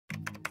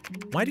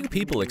Why do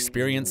people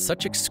experience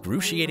such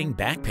excruciating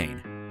back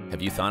pain?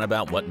 Have you thought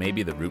about what may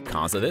be the root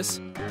cause of this?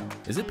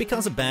 Is it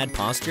because of bad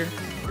posture?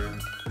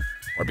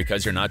 Or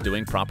because you're not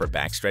doing proper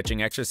back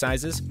stretching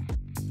exercises?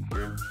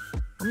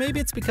 Or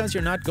maybe it's because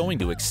you're not going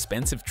to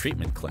expensive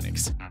treatment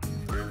clinics.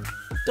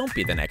 Don't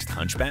be the next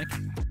hunchback.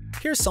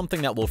 Here's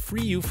something that will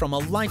free you from a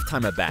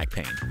lifetime of back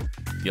pain.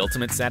 The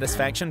ultimate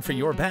satisfaction for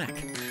your back,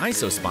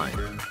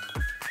 IsoSpine.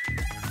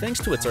 Thanks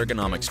to its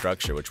ergonomic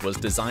structure, which was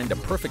designed to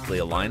perfectly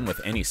align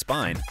with any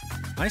spine,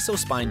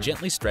 IsoSpine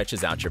gently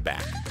stretches out your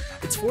back.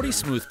 Its 40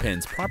 smooth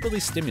pins properly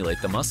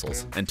stimulate the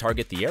muscles and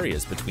target the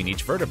areas between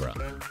each vertebra.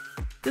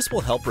 This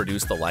will help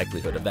reduce the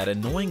likelihood of that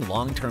annoying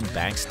long-term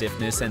back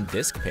stiffness and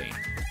disc pain.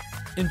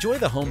 Enjoy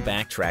the home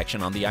back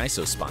traction on the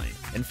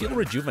IsoSpine and feel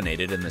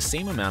rejuvenated in the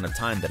same amount of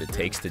time that it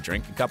takes to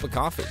drink a cup of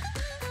coffee.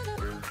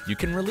 You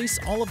can release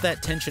all of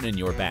that tension in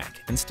your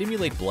back and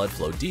stimulate blood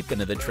flow deep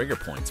into the trigger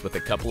points with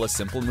a couple of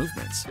simple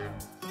movements.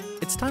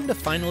 It's time to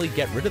finally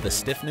get rid of the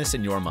stiffness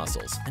in your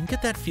muscles and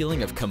get that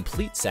feeling of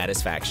complete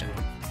satisfaction.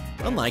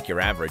 Unlike your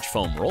average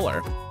foam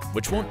roller,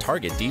 which won't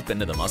target deep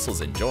into the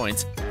muscles and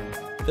joints,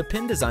 the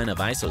pin design of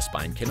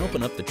IsoSpine can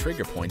open up the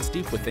trigger points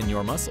deep within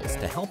your muscles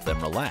to help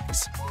them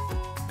relax.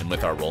 And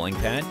with our rolling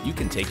pad, you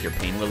can take your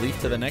pain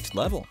relief to the next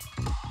level.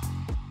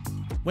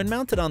 When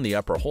mounted on the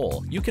upper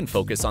hole, you can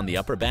focus on the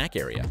upper back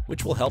area,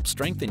 which will help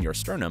strengthen your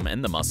sternum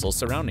and the muscles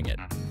surrounding it.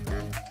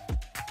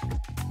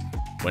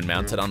 When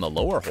mounted on the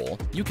lower hole,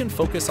 you can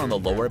focus on the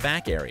lower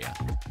back area.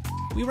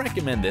 We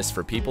recommend this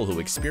for people who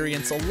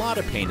experience a lot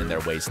of pain in their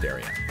waist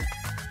area.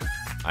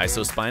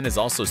 IsoSpine is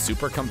also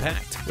super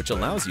compact, which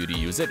allows you to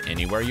use it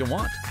anywhere you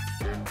want.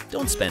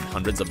 Don't spend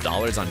hundreds of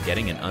dollars on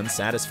getting an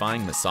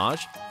unsatisfying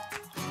massage.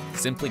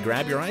 Simply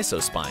grab your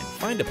IsoSpine,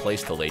 find a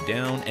place to lay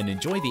down, and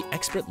enjoy the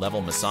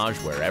expert-level massage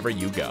wherever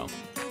you go.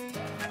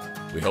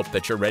 We hope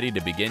that you're ready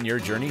to begin your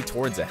journey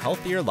towards a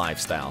healthier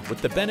lifestyle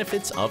with the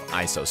benefits of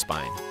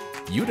IsoSpine.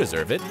 You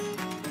deserve it,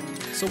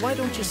 so why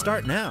don't you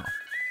start now?